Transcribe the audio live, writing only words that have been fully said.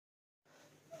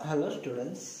Hello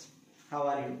students, how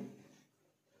are you?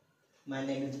 My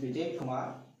name is Vijay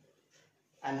Kumar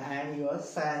and I am your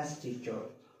science teacher.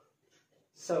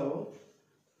 So,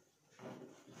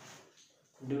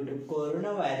 due to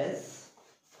coronavirus,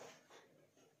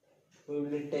 we will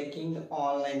be taking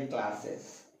online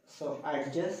classes. So,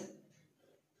 adjust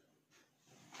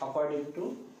according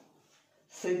to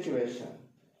situation.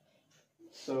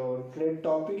 So, today's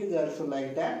topic is also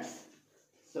like that.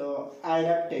 So,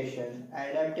 adaptation.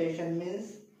 Adaptation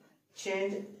means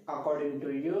change according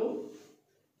to you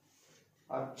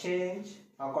or change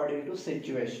according to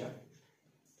situation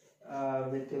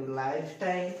with your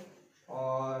lifestyle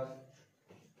or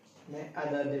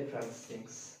other different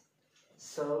things.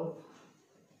 So,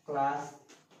 class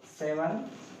 7th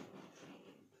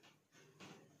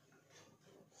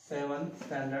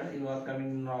standard, you are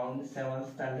coming around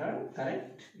 7th standard,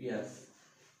 correct? Yes.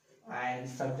 And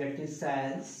subject is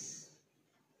science.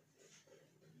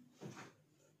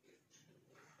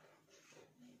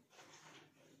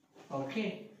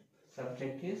 Okay,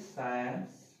 subject is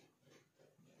science.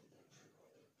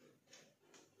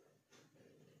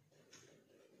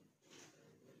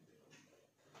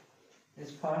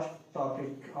 This first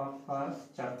topic or first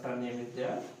chapter name is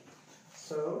there.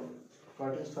 So,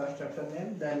 what is first chapter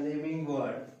name? The living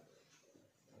world.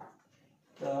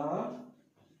 The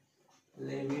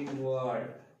living world.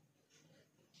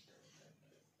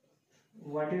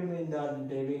 What do you mean the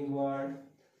living world?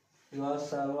 You are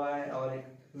survive or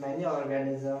many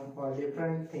organisms or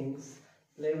different things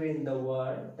live in the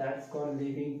world. That's called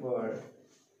living world.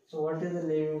 So what is the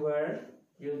living world?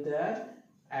 Use the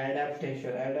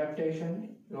adaptation.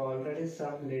 Adaptation, you already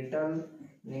some little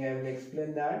I will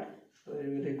explain that. So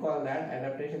you recall that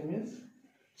adaptation means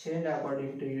change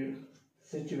according to your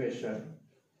situation.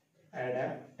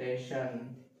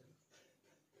 Adaptation.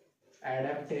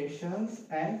 Adaptations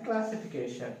and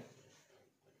classification.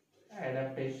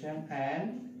 Adaptation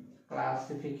and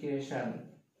classification.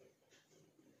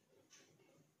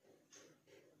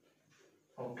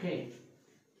 Okay,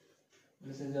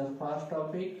 this is the first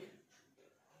topic.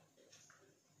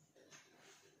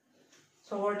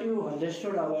 So what you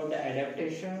understood about the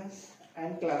adaptations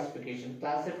and classification?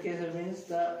 Classification means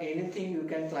the anything you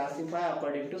can classify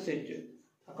according to situation,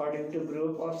 according to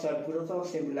group or subgroup of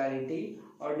similarity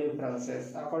or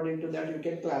differences. According to that you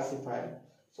can classify.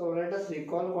 So let us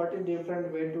recall what is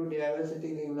different way to diversity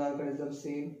in living organisms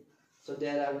seen. So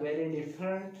there are very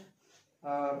different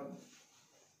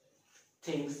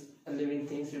things, living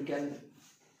things you can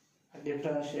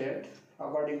differentiate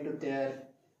according to their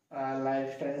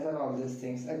lifestyles and all these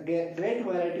things. A great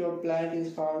variety of plant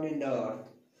is found in the earth.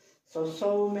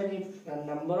 So many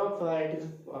number of varieties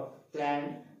of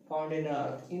plant found in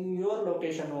earth. In your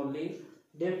location only,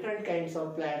 different kinds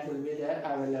of plants will be there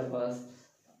available.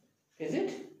 Is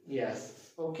it?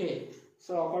 Yes. Okay.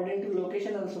 So according to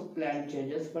location also plant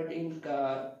changes, but in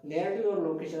near to your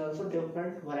location also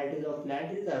different varieties of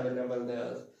plant is available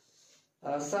there.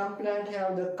 Some plant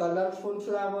have the colorful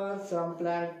flowers, some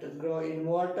plant grow in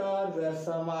water, where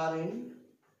some are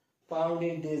found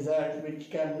in desert, which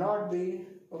cannot be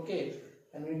okay,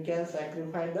 and we can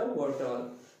sacrifice the water.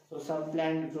 So some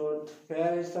plant growth,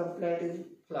 where is some plant is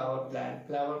flower plant.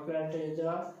 Flower plant is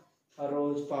a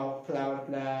rose flower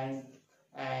plant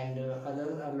and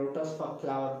other lotus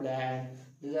flower plant.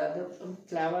 These are the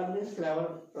flower means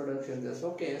flower production.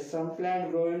 Okay, some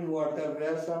plant grow in water,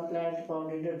 where some plant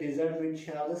found in the desert which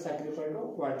have the sacrifice of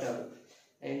water.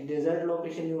 In desert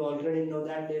location you already know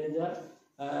that there is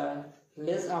a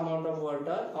less amount of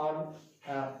water or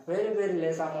very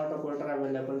less amount of water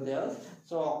available there.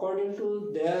 So according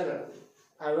to their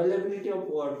availability of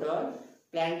water,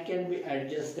 plant can be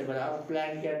adjustable or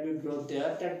plant can be brought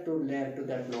there that to land to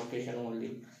that location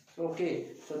only. Okay,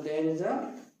 so there is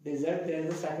a desert, there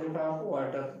is a sacrifice of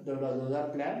water. Those are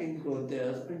plant in growth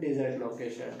there in desert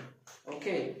location.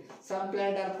 Okay, some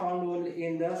plants are found only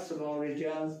in the snow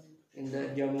regions, in the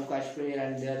Jammu Kashmir,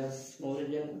 and there is snow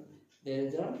region. There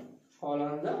is a fall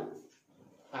on the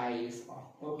ice.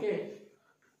 Okay,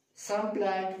 some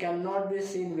plant cannot be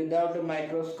seen without a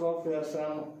microscope, where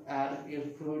some are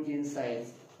huge in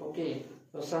size. Okay,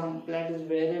 so some plant is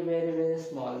very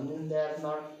small, means they are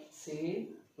not seen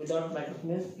without microscope,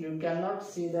 means you cannot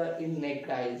see the in naked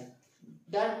eyes.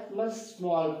 That much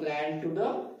small plant to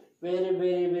the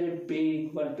very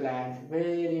big one plant,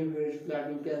 very huge plant.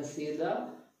 You can see the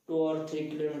 2 or 3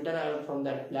 kilometers away from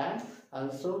that plant.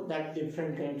 Also, that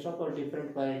different kinds of or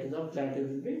different varieties of plant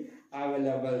will be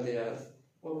available there.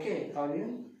 Okay, found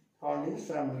in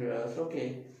some areas.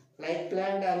 Okay, like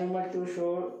plant animal to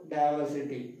show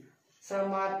diversity.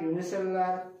 Some are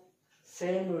unicellular,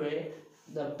 same way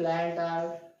the plant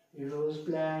are rose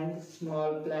plant,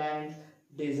 small plant,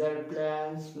 desert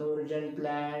plant, snow region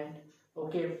plant,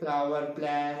 okay, flower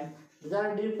plant. These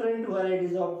are different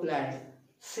varieties of plants.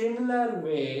 Similar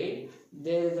way,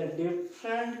 there is a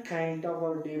different kind of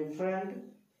or different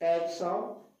types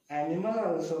of animal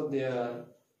also there.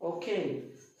 Okay,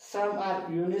 some are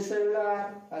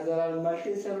unicellular, others are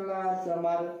multicellular, some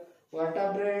are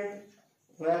vertebrate,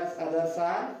 whereas others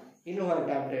are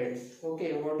invertebrates.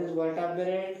 Okay, what is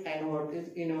vertebrate and what is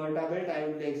invertebrate, I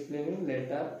will explain in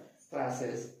later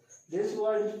classes. This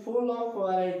world is full of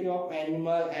variety of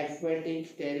animal,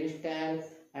 aquatic, terrestrial,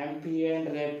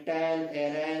 amphibian, reptile,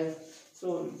 aerial.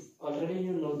 So already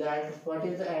you know that what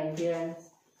is the amphibian,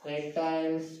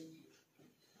 reptiles.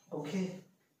 Okay,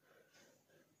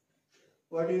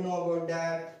 what do you know about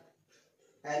that?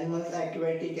 Animals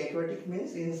aquatic. Aquatic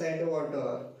means inside the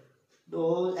water.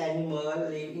 Those animals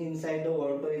live inside the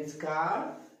water is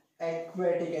called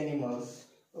aquatic animals.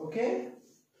 Okay.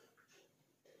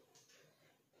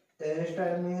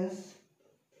 Terrestrial means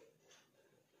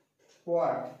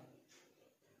what?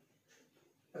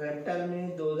 Reptile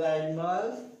means those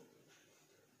animals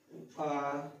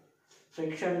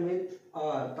friction with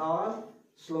earth or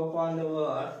slope on the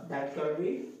earth that can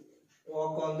be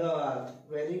walk on the earth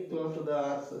very close to the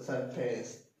earth's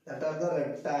surface. That are the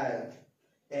reptiles.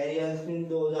 Aerials means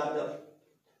those are the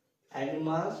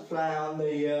animals fly on the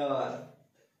air.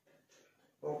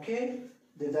 Okay,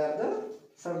 these are the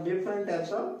some different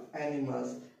types of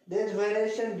animals. This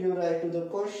variation gives rise to the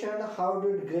question, how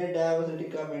did great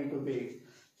diversity come into being?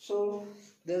 So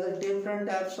there are different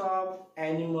types of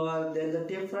animals, there are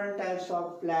different types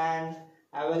of plants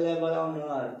available on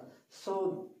earth.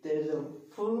 So there is a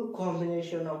full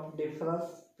combination of different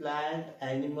plant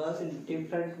animals in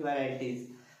different varieties.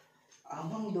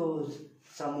 Among those,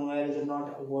 somewhere is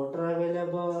not water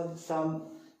available, some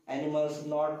animals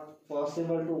not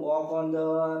possible to walk on the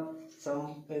earth,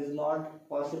 some is not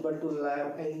possible to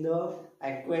live in the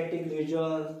aquatic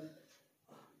regions.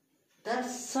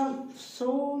 That's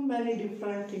so many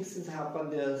different things has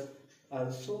happened there.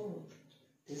 Also,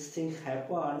 this thing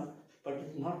happened, but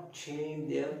it not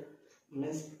change their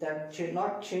means that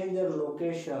not change their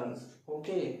locations.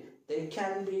 Okay, they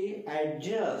can be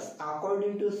adjust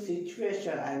according to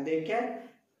situation, and they can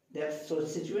that so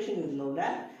situation is known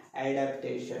as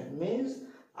adaptation. Means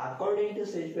according to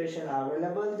situation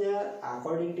available there,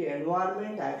 according to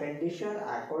environment and condition,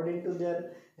 according to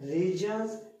their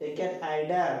regions, they can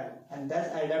adapt, and thus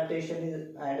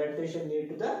adaptation lead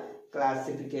to the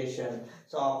classification.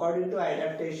 So according to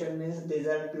adaptation means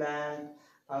desert plant,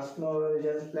 snow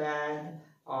regions plant,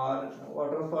 or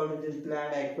waterfall regions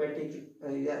plant, aquatic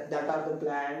that are the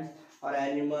plants, or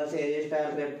animals,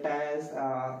 terrestrial, reptiles,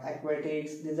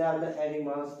 aquatics. These are the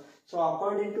animals. So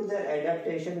according to their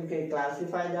adaptation, we can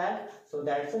classify that. So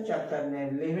that's a chapter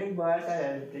name, living birds and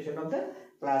adaptation of the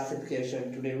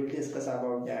classification. Today we'll discuss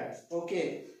about that.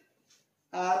 Okay.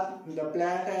 The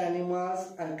plant and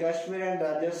animals and Kashmir and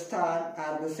Rajasthan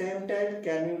are the same type.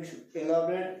 Can you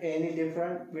elaborate any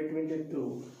difference between the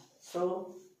two?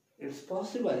 So it's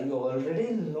possible. You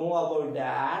already know about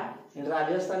that. In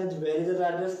Rajasthan, where is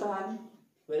Rajasthan?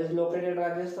 Where is located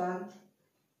Rajasthan?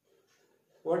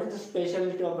 What is the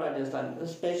specialty of Rajasthan? The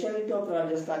specialty of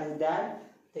Rajasthan is that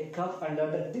they come under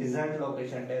the desert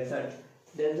location. Desert.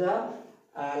 There's a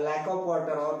lack of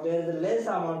water, or there is less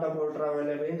amount of water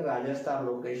available in Rajasthan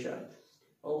location.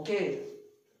 Okay.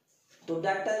 So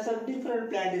that types of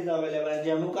different plant is available. In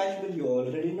Jammu Kashmir, you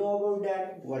already know about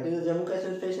that. What is the Jammu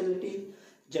Kashmir specialty?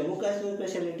 Jammu Kashmir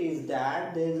specialty is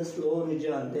that there is a slow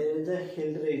region, there is a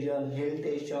hill region, hill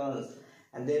stations,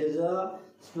 and there is a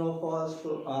snowfalls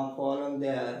fallen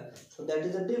there. So that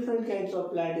is a different kinds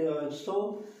of plant.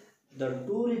 So the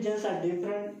two regions are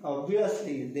different.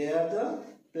 Obviously, they are the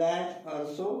plant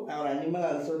also, our animal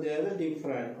also, they are the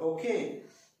different. Okay,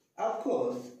 of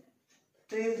course,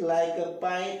 trees like a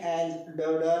pine and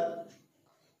deodar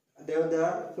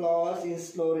flowers in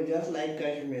slow regions like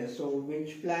Kashmir. So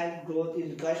which plant grows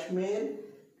in Kashmir?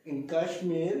 In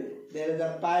Kashmir, there is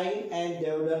a pine and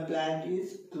deodar plant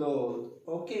is close.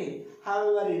 Okay.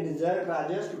 However, in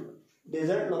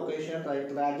desert location like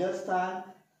Rajasthan,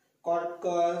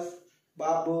 cotcus,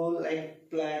 babu like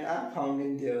plant are found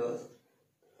in there.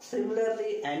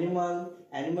 Similarly,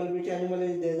 which animal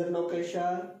is desert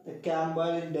location? The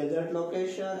camel is desert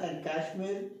location, and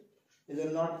Kashmir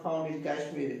is not found in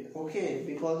Kashmir. Okay,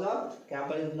 because of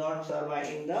camel is not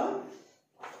surviving the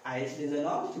ice region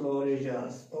of slow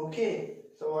regions. Okay,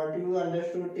 so what you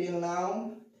understood till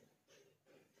now?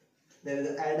 There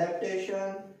is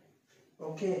adaptation.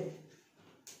 Okay,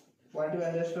 what you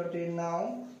understood till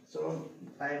now? So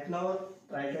right now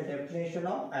Write a definition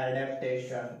of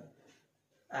adaptation.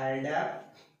 Adaptation.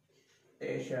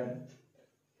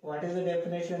 What is the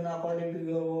definition according to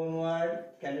your own word?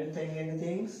 Can you think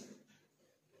anything?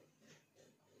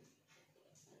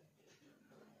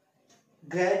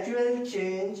 Gradual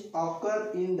change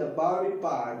occur in the body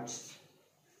parts.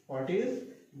 What is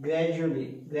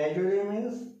gradually? Gradually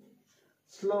means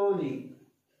slowly.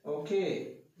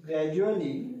 Okay.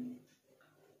 Gradually.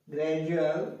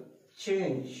 Gradual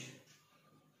change.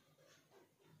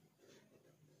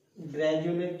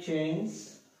 Gradual change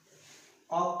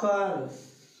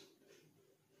occurs.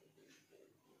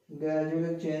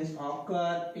 Gradual change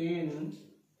occur in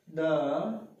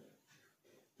the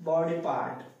body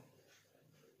part.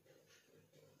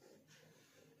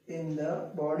 In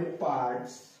the body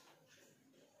parts.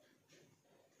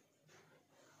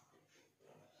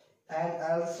 And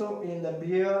also in the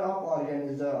behavior of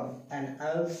organism. And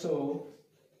also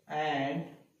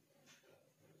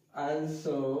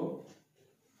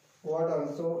what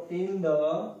also in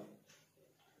the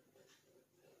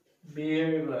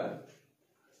behavior.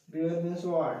 Behavior means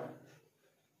what?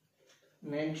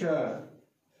 Nature.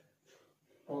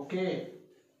 Okay.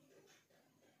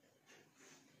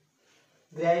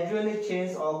 Gradually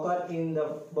change occur in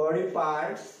the body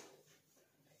parts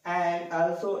and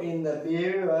also in the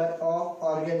behavior of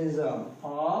organism.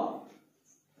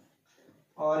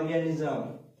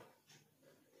 Organism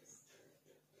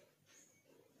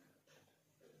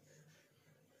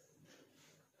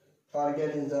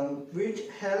which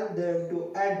help them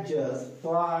to adjust.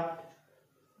 What?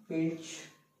 Which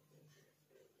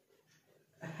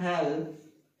help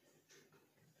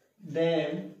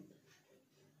them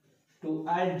to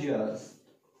adjust.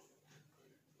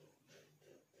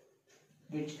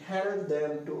 Which help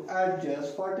them to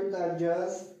adjust. What is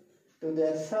adjust? To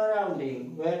their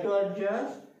surrounding. Where to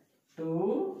adjust?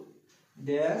 To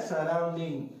their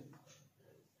surrounding.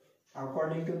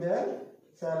 According to their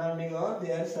surrounding or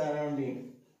their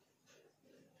surrounding.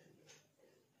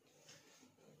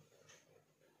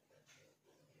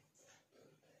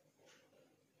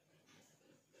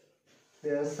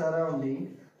 Their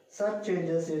surrounding. Such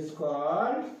changes is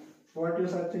called, what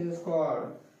is such changes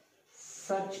called?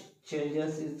 Such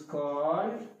changes is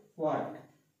called what?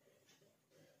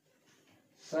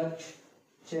 Such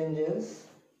changes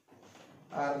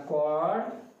are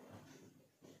called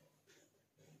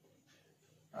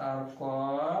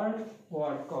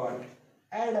what? Called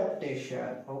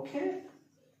adaptation. Okay?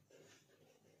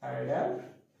 Adaptation.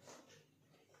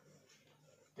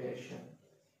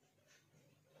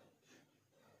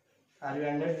 Are you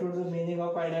understood the meaning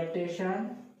of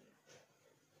adaptation?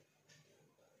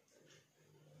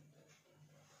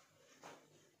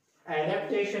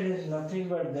 Adaptation is nothing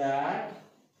but that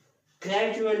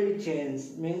gradually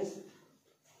change means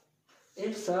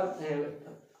if some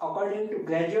according to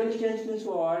gradually change means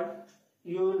what?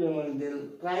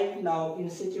 You right now in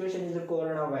situation is the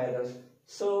coronavirus.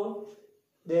 So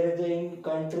there is in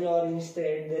country or in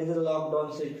state there is a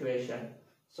lockdown situation.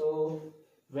 So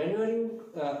whenever you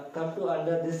come to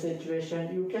under this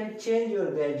situation, you can change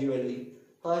your gradually.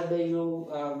 First day you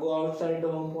go outside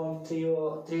the home for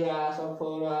 3 hours or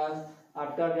 4 hours.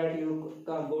 After that you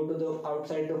go to the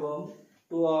outside the home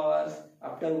 2 hours.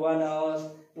 After 1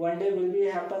 hour, one day will be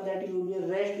happen that you will be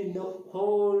rest in the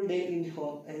whole day in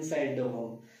home inside the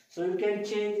home. So you can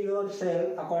change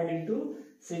yourself according to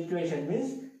situation.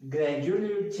 Means gradually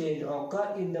you change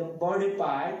occur in the body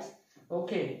parts.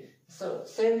 Okay. So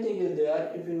same thing is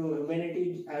there. If your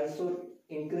immunity also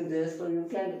increases, so you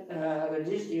can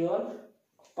resist your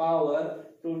power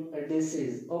to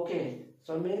disease. Okay.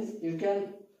 So means you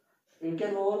can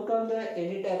overcome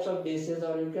any types of disease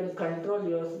or you can control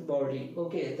your body.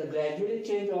 Okay. The gradually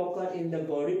change occur in the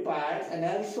body parts and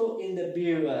also in the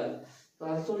behavior. So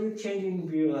also you change in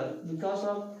behavior because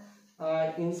of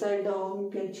inside the home you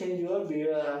can change your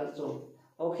behavior also.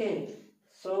 Okay.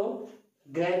 So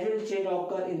gradual change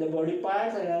occur in the body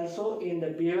parts and also in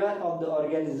the behavior of the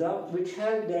organism which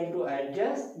help them to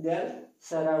adjust their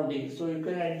surroundings. So you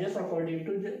can adjust according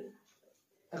to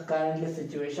the current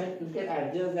situation. You can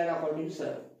adjust that according to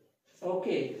self.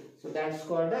 Okay. So that's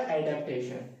called the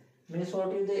adaptation. Means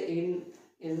what is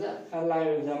a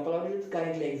live example or is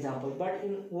currently example. But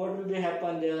in what will be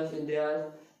happen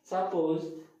there?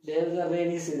 Suppose there is a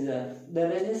rainy season. The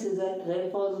rainy season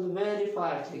rain falls very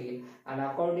fastly, and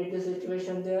according to the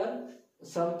situation there,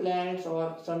 some plants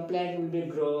will be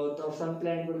growth, or some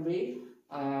plant will be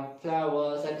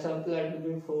flowers, and some plant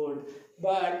will be food.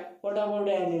 But what about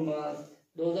the animals?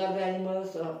 Those are the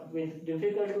animals with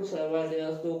difficult to survive. They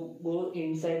have to go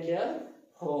inside their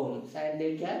homes, and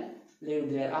they can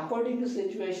live there. According to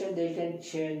situation, they can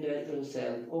change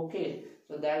themselves. Okay,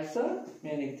 so that's a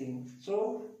many things.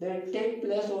 So they take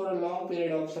place over a long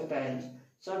period of time.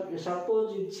 So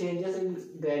suppose it changes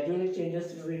in gradually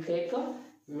changes, it will take a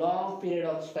long period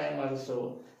of time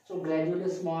also. So gradually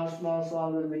small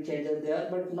will be changes there,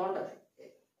 but not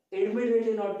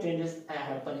immediately not changes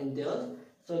happen in there.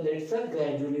 So that's a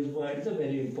gradual is what is a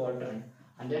very important.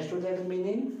 Understood that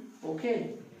meaning?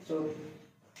 Okay. So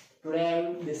today I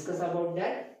will discuss about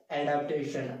that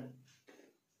adaptation.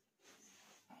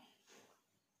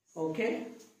 Okay.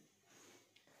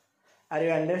 Are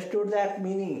you understood that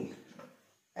meaning?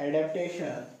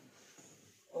 Adaptation.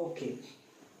 Okay.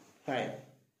 Fine.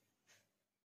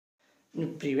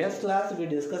 In previous class we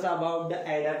discussed about the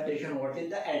adaptation. What is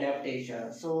the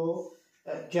adaptation? So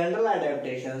general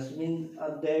adaptations mean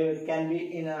they can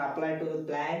be applied to the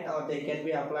plant or they can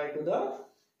be applied to the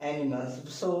animals.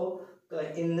 So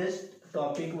in this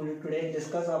topic we will today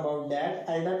discuss about that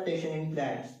adaptation in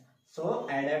plants. So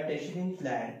adaptation in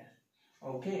plant.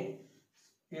 Okay.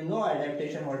 You know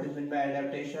adaptation. What is meant by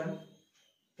adaptation?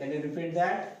 Can you repeat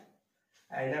that?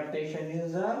 Adaptation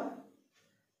is a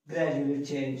gradual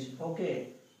change.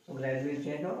 Okay. So gradual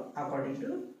change according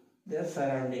to their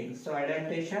surroundings. So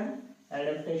adaptation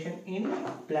in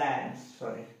plants.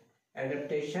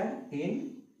 Adaptation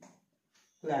in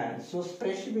plants. So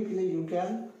specifically you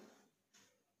can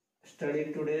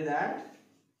study today that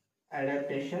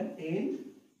adaptation in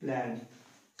plants.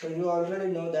 So you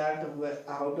already know that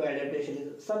how to adaptation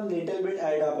is. Some little bit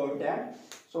add about that.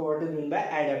 So what is meant by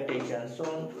adaptation?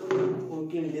 So we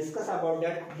will discuss about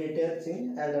that details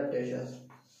in adaptations.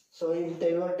 So in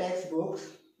your textbooks,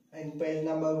 in page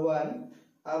number 1,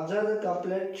 observe the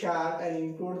complete chart and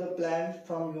include the plant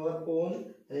from your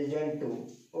own region too.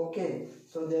 Okay.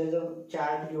 So there is a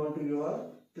chart given to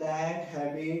your plant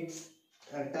habits,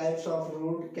 types of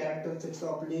root, characteristics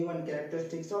of leaf and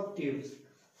characteristics of tubes.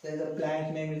 There is a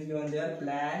plant name is given there.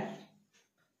 Plant.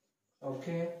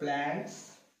 Okay.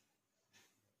 Plants.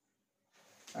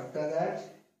 After that,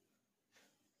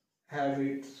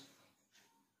 habits.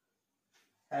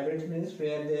 Habits means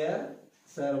where they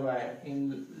survive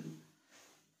in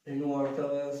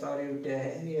waters or in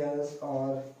areas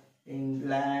or in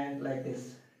land, like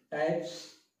this.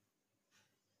 Types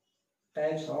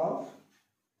of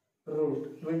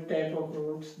root. Which type of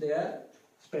roots their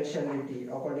specialty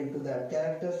according to that.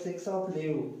 Characteristics of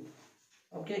leaf.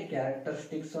 Okay,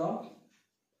 characteristics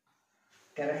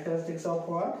of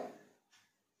what?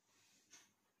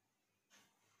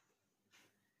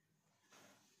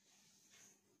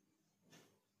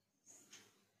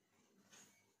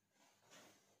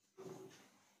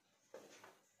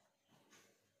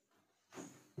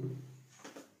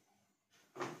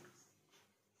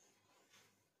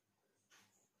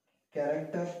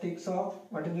 Characteristics of,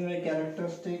 what is the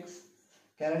characteristics?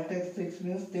 Characteristics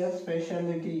means their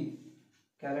specialty.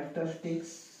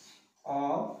 Characteristics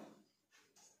of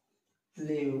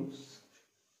leaves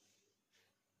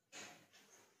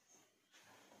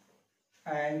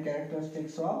and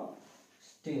characteristics of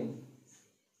stem.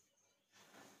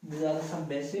 These are some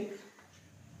basic.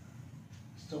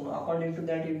 So according to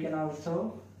that you can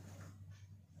also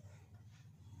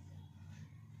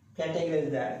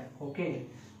categorize that. Okay.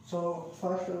 So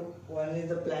first one is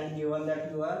the plant given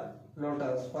that you are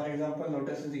lotus. For example,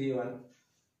 lotus is given.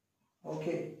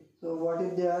 Okay. So what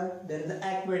is there? There is the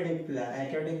aquatic plant.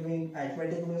 Aquatic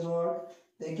means what?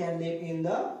 They can live in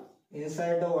the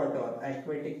inside the water.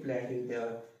 Aquatic plant is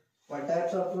there. What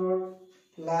types of fruit?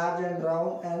 Large and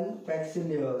round and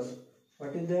peculiars.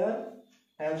 What is there?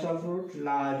 Types of fruit?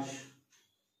 Large.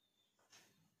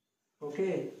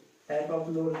 Okay. Type of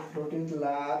fruit is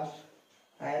large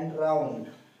and round.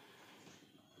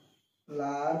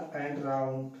 Large and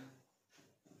round.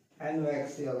 And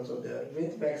waxy also there.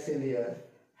 With peculiar.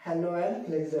 Hollow and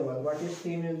flexible. What is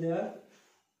stem is there?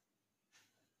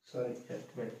 Sorry,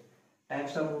 just wait.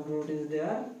 Types of root is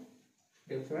there.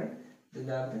 Different. These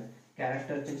are the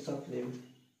characteristics of leaf.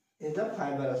 Is the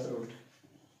fibrous root.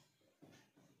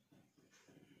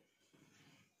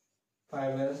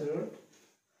 Fibrous root.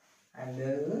 And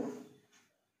there is a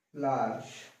large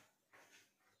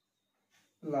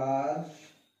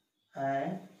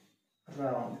and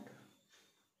round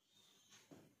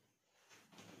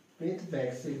with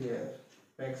waxy layer.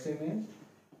 Waxy means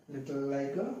little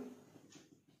like a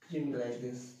cream like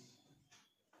this.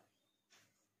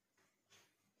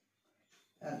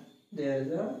 And there is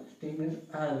a stem is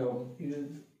hollow.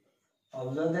 You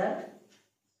observe that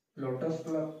lotus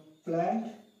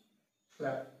plant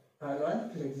hollow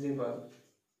and flexible.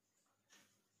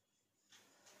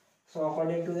 So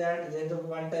according to that, there is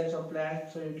one types of plant.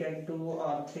 So you can two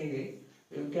or three.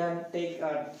 You can take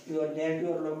your near to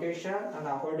your location, and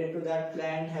according to that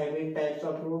plant having types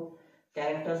of root,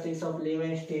 characteristics of leaf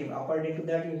and stem. According to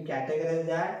that, you categorize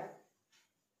that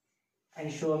and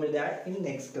show me that in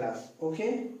next class.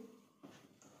 Okay,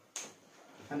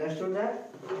 understood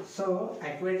that? So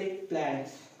aquatic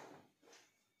plants.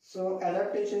 So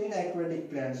adaptation in aquatic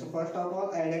plants. So first of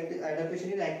all,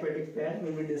 adaptation in aquatic plant,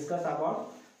 we will discuss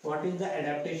about what is the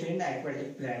adaptation in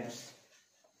aquatic plants.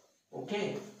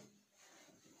 Okay.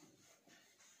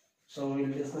 So we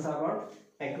will discuss about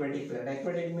aquatic plant.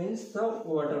 Aquatic means the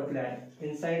water plant.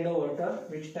 Inside the water,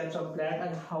 which types of plant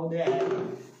and how they are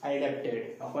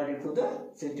adapted according to the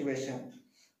situation.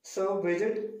 So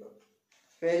visit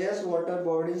various water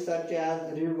bodies such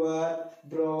as river,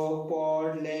 brook,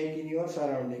 pond, lake in your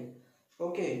surrounding.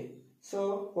 Okay.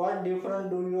 So what difference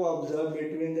do you observe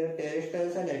between the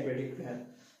terrestrial and aquatic plant?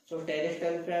 So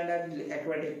terrestrial plant and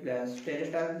aquatic plants.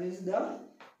 Terrestrial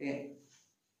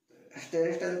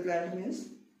plant means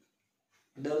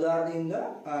those are in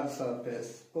the earth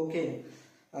surface. Okay.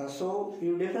 So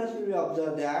you difference will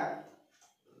observe that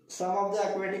some of the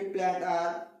aquatic plants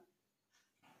are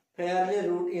fairly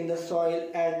root in the soil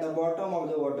at the bottom of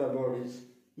the water bodies.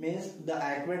 Means the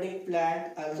aquatic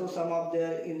plant also some of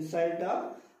their inside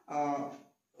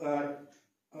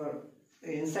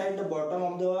the bottom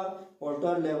of the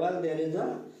water level there is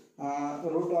a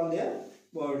root on their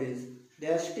bodies.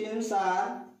 Their stems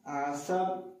are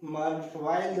submerged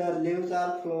while the leaves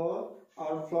are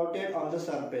floated on the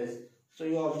surface. So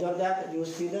you observe that, you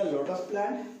see the lotus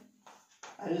plant,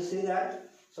 and you see that.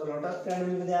 So lotus plant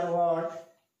will be there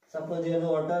what? Suppose there is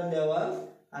water level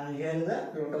and here is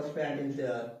the lotus plant is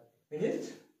there. It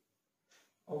is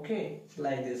okay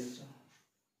like this.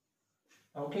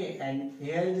 Okay, and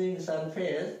here is the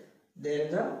surface there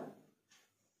is a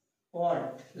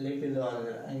what? Leaf is all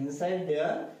there, and inside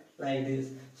there like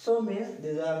this. So means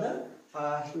these are the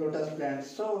lotus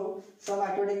plants. So some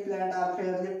aquatic plants are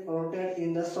fairly rooted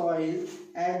in the soil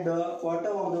at the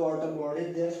bottom of the water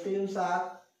body. Their stems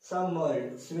are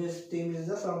submerged. Means stem is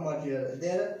the submerged.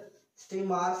 Their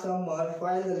stem are submerged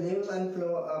while the leaves and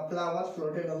flowers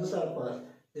floated on the surface.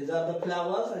 These are the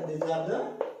flowers and these are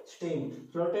the stem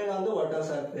floated on the water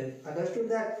surface. Understood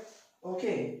that?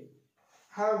 Okay.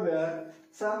 However,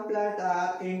 some plants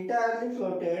are entirely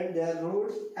floated. Their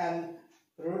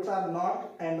roots are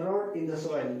not enrolled in the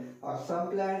soil. Or some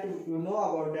plant, you know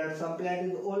about that. Some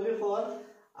plant is only for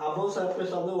above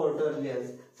surface of the water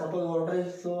layers. Suppose water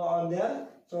is flow on there,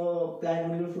 so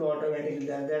plant will flow automatically.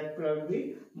 That plant will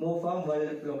be move from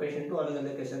one location to another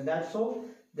location. That's so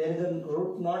there is a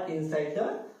root not inside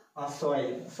the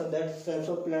soil. So that's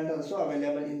also plant also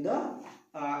available in the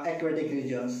aquatic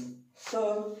regions.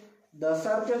 So the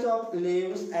surface of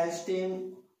leaves and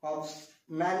stem of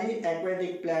many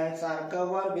aquatic plants are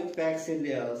covered with waxy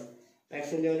layers.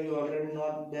 Waxy layer you already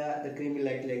know the creamy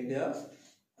like layers,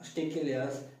 sticky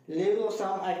layers. Leaves of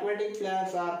some aquatic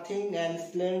plants are thin and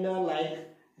slender like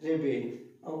ribbon.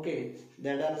 Okay,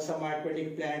 that are some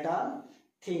aquatic plants are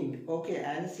thin, okay,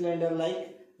 and slender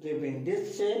like ribbon.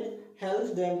 This shape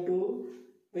helps them to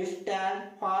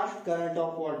withstand fast current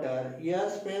of water. Air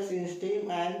space in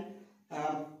stem and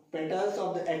petals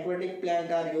of the aquatic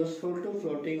plant are useful to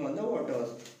floating on the waters.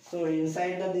 So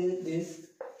inside this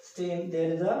stem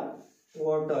there is a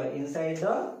water inside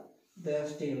the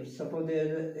stem. Suppose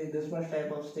there is this much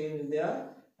type of stem is there,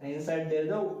 and inside there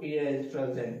the air is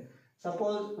present.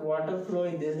 Suppose water flow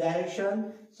in this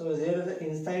direction, so there is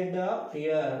inside the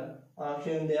air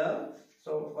option there.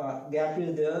 So gap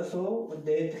is there, so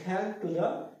they help to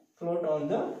the float on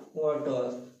the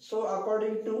waters. So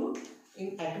according to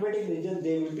in aquatic region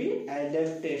there will be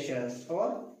adaptations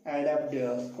or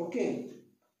adapters. Okay,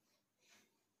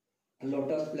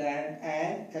 lotus plant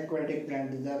and aquatic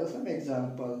plant, these are some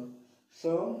examples.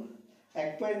 So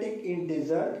aquatic in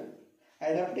desert,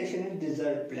 adaptation in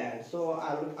desert plant. So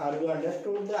are you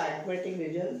understood the aquatic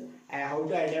regions and how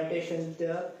to adaptation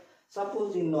there?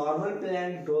 Suppose in normal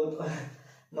plant growth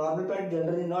normal plant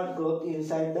generally not growth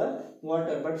inside the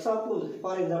water, but suppose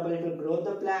for example if you grow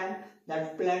the plant,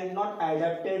 that plant not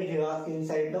adapted here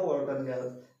inside the water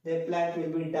level, the plant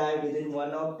will be die within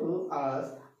 1 or 2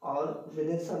 hours or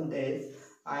within some days,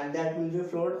 and that will be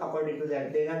float according to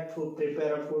that. They not food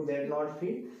prepare a food, they not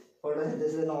feed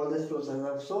photosynthesis and all this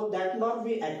process. So that not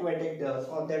be aquatic there,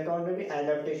 or that not be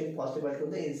adaptation possible to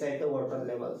the inside the water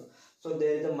levels. So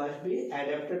there must be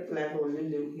adapted plant only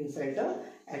live inside the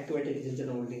aquatic region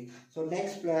only. So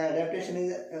next adaptation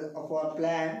is for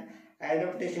plant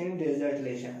Adaptation in desert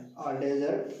lesion or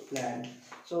desert plant.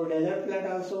 So desert plant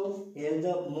also has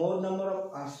the more number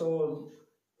of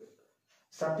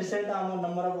sufficient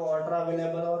number of water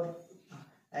available, or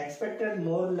expected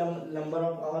more number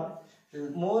of or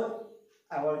more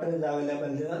water is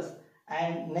available there.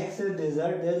 And next is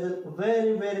desert, there is a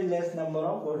very less number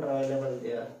of water available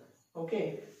there.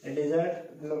 Okay, a desert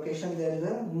location there is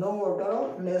a no water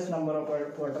or less number of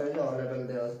water is available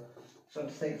there. So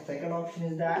second option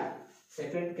is that.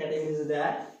 Second category is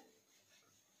that.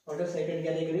 What is second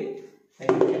category?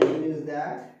 Second category is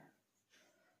that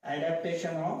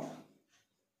adaptation of.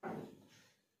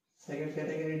 Second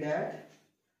category that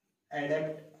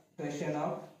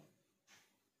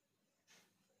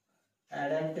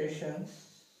adaptations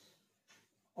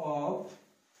of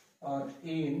or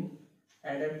in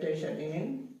adaptation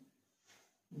in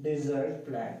desert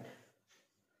plant.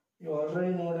 You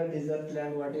already know the desert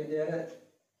plant, what is there?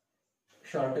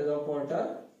 Shortage of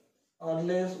water or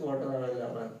less water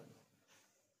available.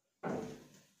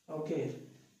 Okay.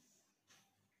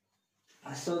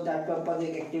 So that purpose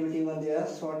activity one there.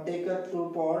 So take a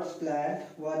 2 pots plant.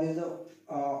 One is a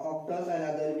octus and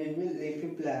other will be leafy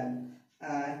plant.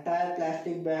 Tie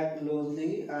plastic bag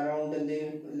loosely around the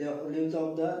leaves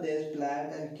of this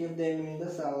plant and keep them in the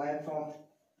sunlight from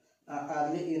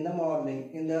early in the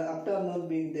morning. In the afternoon,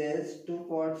 being these 2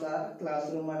 pots are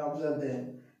classroom and observe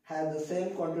them. Have the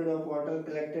same quantity of water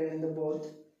collected in the both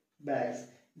bags.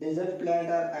 Desert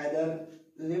plants are either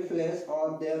leafless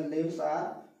or their leaves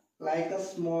are like a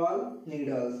small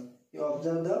needles. You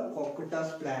observe the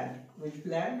cactus plant. Which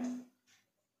plant?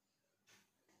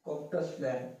 Cactus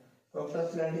plant.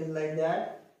 Cactus plant is like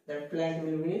that. That plant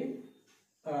will be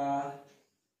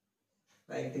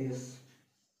like this.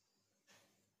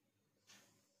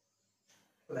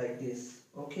 Like this.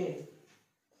 Okay.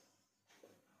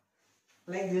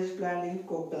 Like this plant in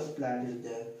cactus plant is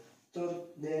there. So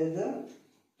there is the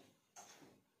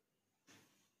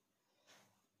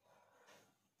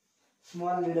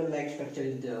small needle like structure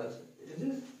is there. Is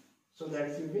it? So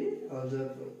that will be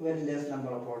the very less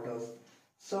number of waters.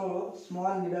 So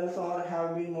small needles or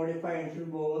have been modified into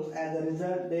bones. As a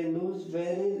result, they lose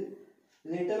very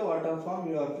little water from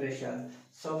evaporation.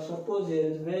 So suppose there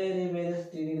is very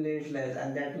steady leafless,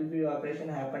 and that will be evaporation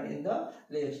happen in the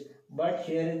leaves. But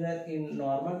here in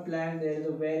normal plant there is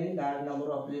a very large number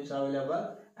of leaves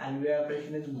available and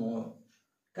evaporation is more.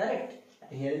 Correct?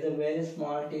 Here is a very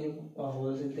small tiny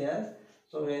holes in there.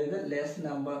 So here is the less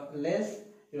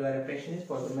evaporation is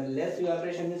possible. Less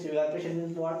evaporation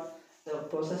means what? The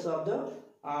process of the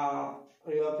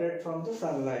evaporate from the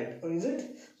sunlight. Or is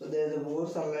it? So there is a more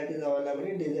sunlight is available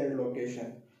in desert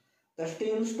location. The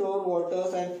steam store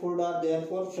waters and food are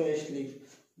therefore freshly.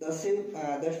 The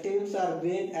stems are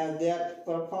green as they are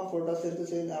perform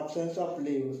photosynthesis in absence of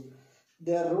leaves.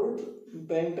 Their roots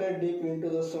penetrate deep into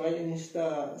the soil in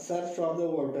search of the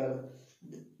water.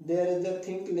 There is a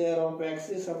thick layer of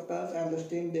waxy substance and the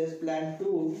stem this plant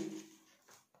too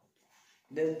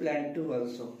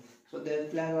also. So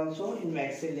this plant also in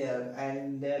waxy layer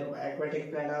and their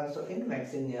aquatic plant also in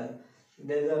waxy layer.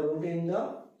 There is a root in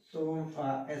the so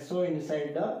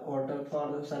inside the water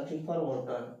for searching for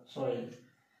water soil.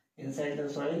 Inside the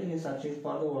soil he is searching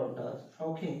for the water.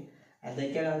 Okay. And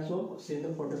they can also see the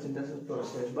photosynthesis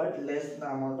process, but less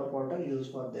amount of water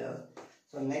used for there.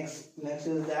 So next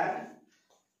is that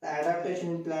the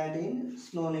adaptation plant in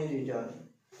snowy region.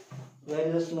 Where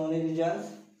is the snowy regions?